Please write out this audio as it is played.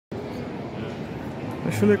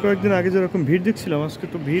আসলে কয়েকদিন আগে যেরকম ভিড় দেখছিলাম আজকে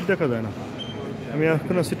তো ভিড় দেখা যায় না। আমি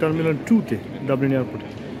এখন আছি টার্মিনাল 2-তে ডাবলিন এয়ারপোর্টে।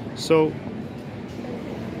 So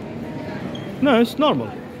no, it's normal.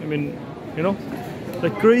 I mean, you know,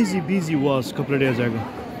 like crazy busy was a couple of days ago.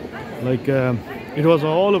 Like it was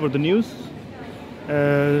all over the news.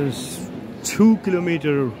 2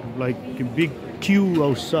 kilometer like a big queue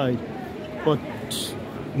outside, but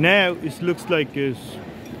now it looks like it's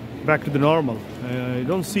back to the normal. You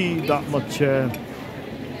don't see that much.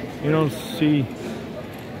 You don't see,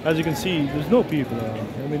 as you can see, there's no people around.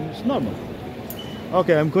 I mean, it's normal.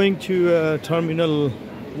 Okay, I'm going to Terminal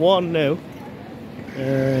 1 now.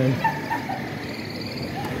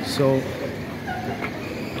 So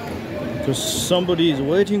because somebody is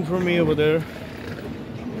waiting for me over there.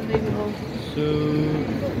 So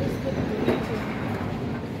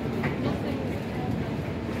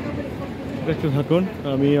দেখতে থাকুন।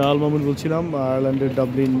 আমি আল মামুন বলছিলাম আয়ারল্যান্ডের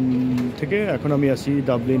Dublin থেকে। এখন আমি আছি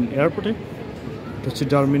Dublin এয়ারপোর্টে। হচ্ছে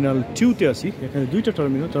টার্মিনাল 2-তে আছি। এখানে দুইটা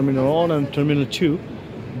টার্মিনাল, টার্মিনাল 1 অ্যান্ড টার্মিনাল 2,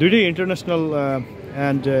 দুইটাই ইন্টারন্যাশনাল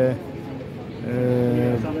অ্যান্ড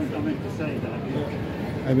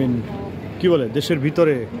আই মিন কী বলে, দেশের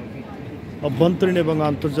ভিতরে অভ্যন্তরীণ এবং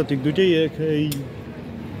আন্তর্জাতিক দুইটাই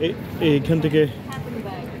এইখান থেকে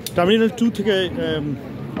টার্মিনাল 2 থেকে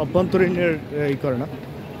অভ্যন্তরীণের এই করে না,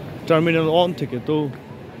 টার্মিনাল 1 থেকে। তো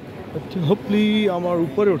হোপলি আমার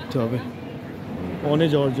উপরে উঠতে হবে অনে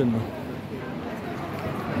যাওয়ার জন্য।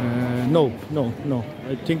 No no no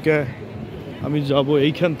I think আমি যাব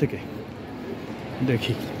এইখান থেকে।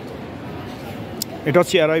 দেখি, এটা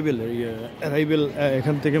হচ্ছে অ্যারাইভেল এরিয়া। অ্যারাইভেল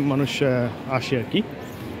এখান থেকে মানুষ আসে আর কি,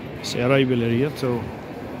 অ্যারাইভেল এরিয়া। তো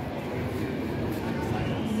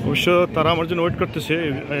অবশ্য তারা আমার জন্য ওয়েট করতেছে।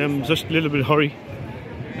 I am just little bit হারি।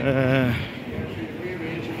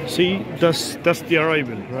 See, that's the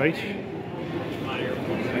arrival, right?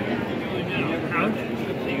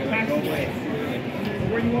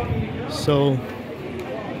 So,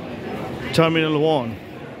 Terminal 1.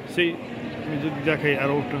 See, দেখাই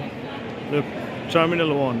arrowটা। Look,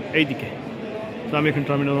 Terminal 1 এইদিকে। তো আমি এখন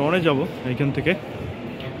Terminal 1-এ যাব এইখান থেকে,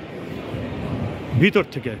 ভিতর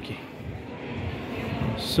থেকে আর কি।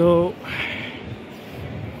 So,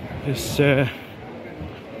 it's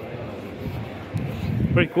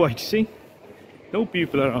very quiet, see? No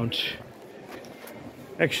people around.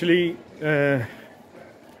 Actually,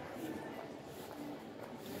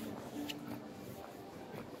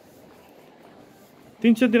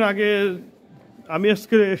 3-4 দিন আগে আমি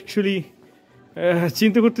আজকে অ্যাকচুয়ালি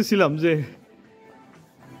চিন্তা করতেছিলাম যে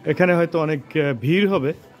এখানে হয়তো অনেক ভিড়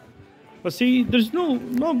হবে। But see, there's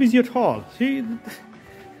no busy at all. See,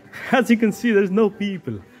 as you can see, there's no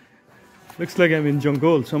people. Looks like I'm in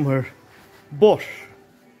jungle somewhere. Bush.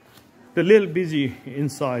 They're a little busy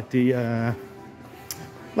inside the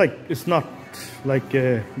like it's not like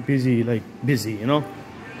busy, you know.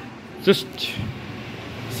 Just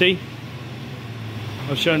see,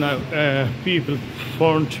 I'll show now. People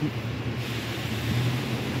formed.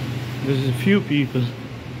 There's a few people.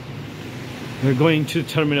 They're going to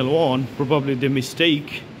Terminal 1. Probably the mistake,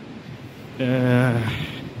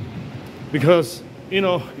 because you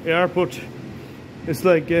know airport. It's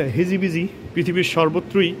like hazy busy. পৃথিবীর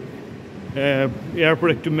সর্বত্রই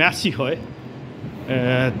airport একটু Massey হয়,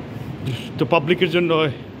 তো পাবলিকের জন্য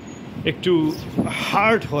একটু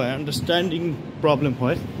hard হয়, understanding problem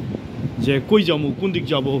হয় যে কই যাবো, কোন দিক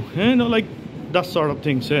যাবো, হ্যাঁ, no like that sort of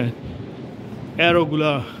things.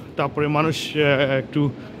 অ্যারোগুলা, তারপরে মানুষ একটু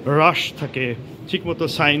রাশ থাকে, ঠিকমতো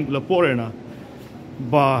সাইনগুলো পড়ে না,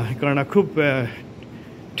 বা কারণ খুব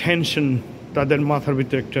টেনশন, তাদের মাথার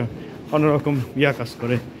ভিতরে একটা অন্যরকম কাজ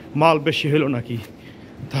করে, মাল বেশি হলো নাকি,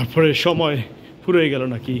 তারপরে সময় ফুরিয়ে গেল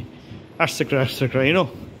নাকি, etcetera, YONO.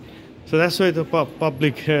 So that's why তো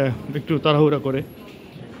পাবলিক একটু তাড়াহুড়া করে।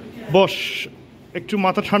 বস একটু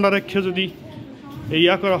মাথা ঠান্ডা রেখে যদি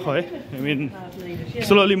করা হয়, আই মিন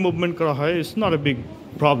স্লোলি মুভমেন্ট করা হয়, it's not a big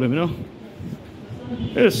problem, YONO.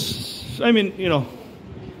 It's, I mean, YONO,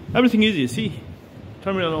 everything easy. C,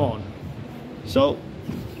 terminal 1. So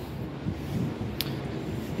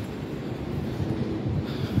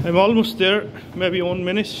I'm almost there, maybe 1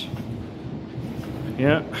 minute.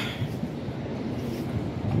 Yeah.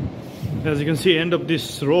 As you can see, end of this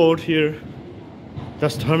road here,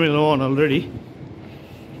 that's Terminal 1 already.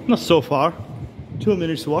 Not so far, 2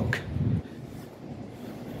 minutes walk.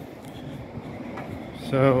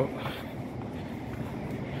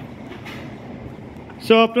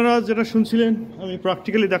 So আপনারা যেটা শুনছিলেন আমি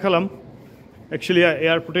practically দেখালাম। Actually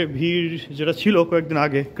এয়ারপোর্টে ভিড় যেটা ছিল কয়েকদিন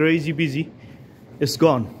আগে, crazy busy, it's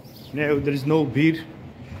gone. Now there is no beer.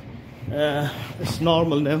 It's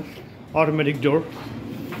normal now. Automatic door.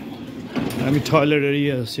 আমি টয়লেট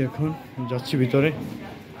এরিয়া আছি এখন, যাচ্ছি ভিতরে।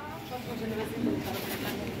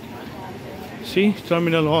 See,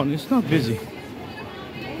 terminal 1, it's not busy.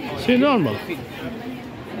 See, normal.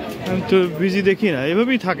 আমি তো বিজি দেখি না,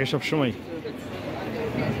 এভাবেই থাকে সব সময়।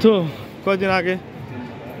 তো কয়েকদিন আগে,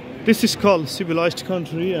 this is called civilized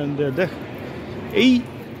country, and দেখ এই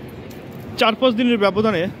 4-5 দিনের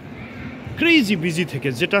ব্যবধানে ক্রেজি বিজি থেকে,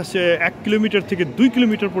 যেটা সে 1 কিলোমিটার থেকে 2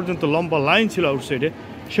 কিলোমিটার পর্যন্ত লম্বা লাইন ছিল আউটসাইডে,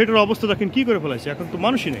 সেটার অবস্থা দেখেন কী করে ফেলাইছে। এখন তো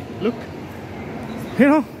মানুষই নেই। Look, you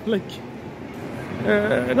know, like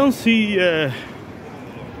I don't see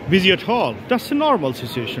busy at all. That's a normal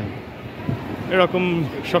situation. এরকম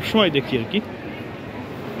সবসময় দেখি আর কি।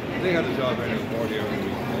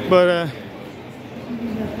 But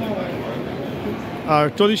আর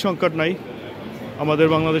টলি সংকট নাই, আমাদের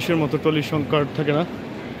বাংলাদেশের মতো টলি সংকট থাকে না।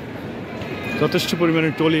 যথেষ্ট পরিমাণে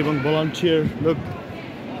টলি এবং ভলান্টিয়ার লোক,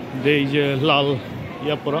 এই যে লাল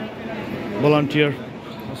ইয়া পরা ভলান্টিয়ার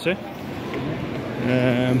আছে।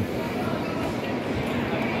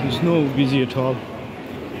 There's no busy at all.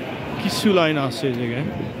 কিছু লাইন আছে এই জায়গায়।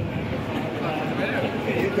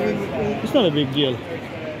 It's not a big deal.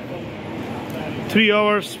 3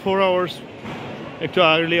 hours, 4 hours একটু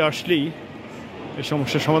আর্লি আসলেই এই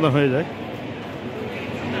সমস্যার সমাধান হয়ে যায়।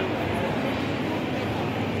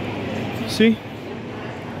 See?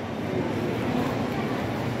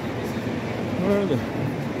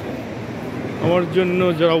 আমার জন্য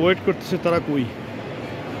যারা ওয়েট করতেছে তারা কই?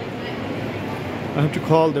 I have to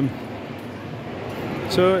call them.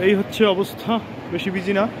 So এই হচ্ছে অবস্থা, বেশি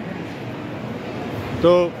বিজি না।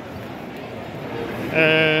 তো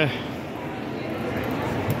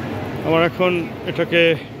আমার এখন এটাকে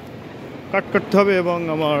কাট করতে হবে এবং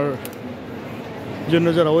আমার জন্য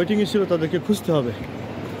যারা ওয়েটিংয়ে ছিল তাদেরকে খুঁজতে হবে।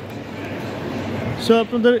 সো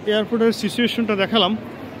আপনাদের এয়ারপোর্টের সিচুয়েশনটা দেখালাম,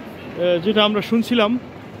 যেটা আমরা শুনছিলাম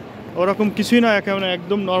ওরকম কিছুই না, একেবারে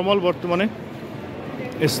একদম নর্মাল বর্তমানে।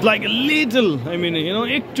 It's like a little, I mean, you know,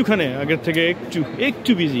 একটুখানে আগের থেকে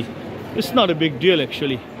একটু busy. It's not a big deal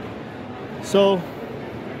actually. So,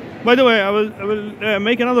 by the way, I will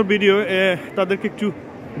make another video. তাদেরকে একটু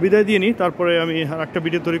বিদায় দিয়ে নিই, তারপরে আমি আর একটা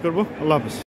ভিডিও তৈরি করবো। আল্লাহ হাফেজ।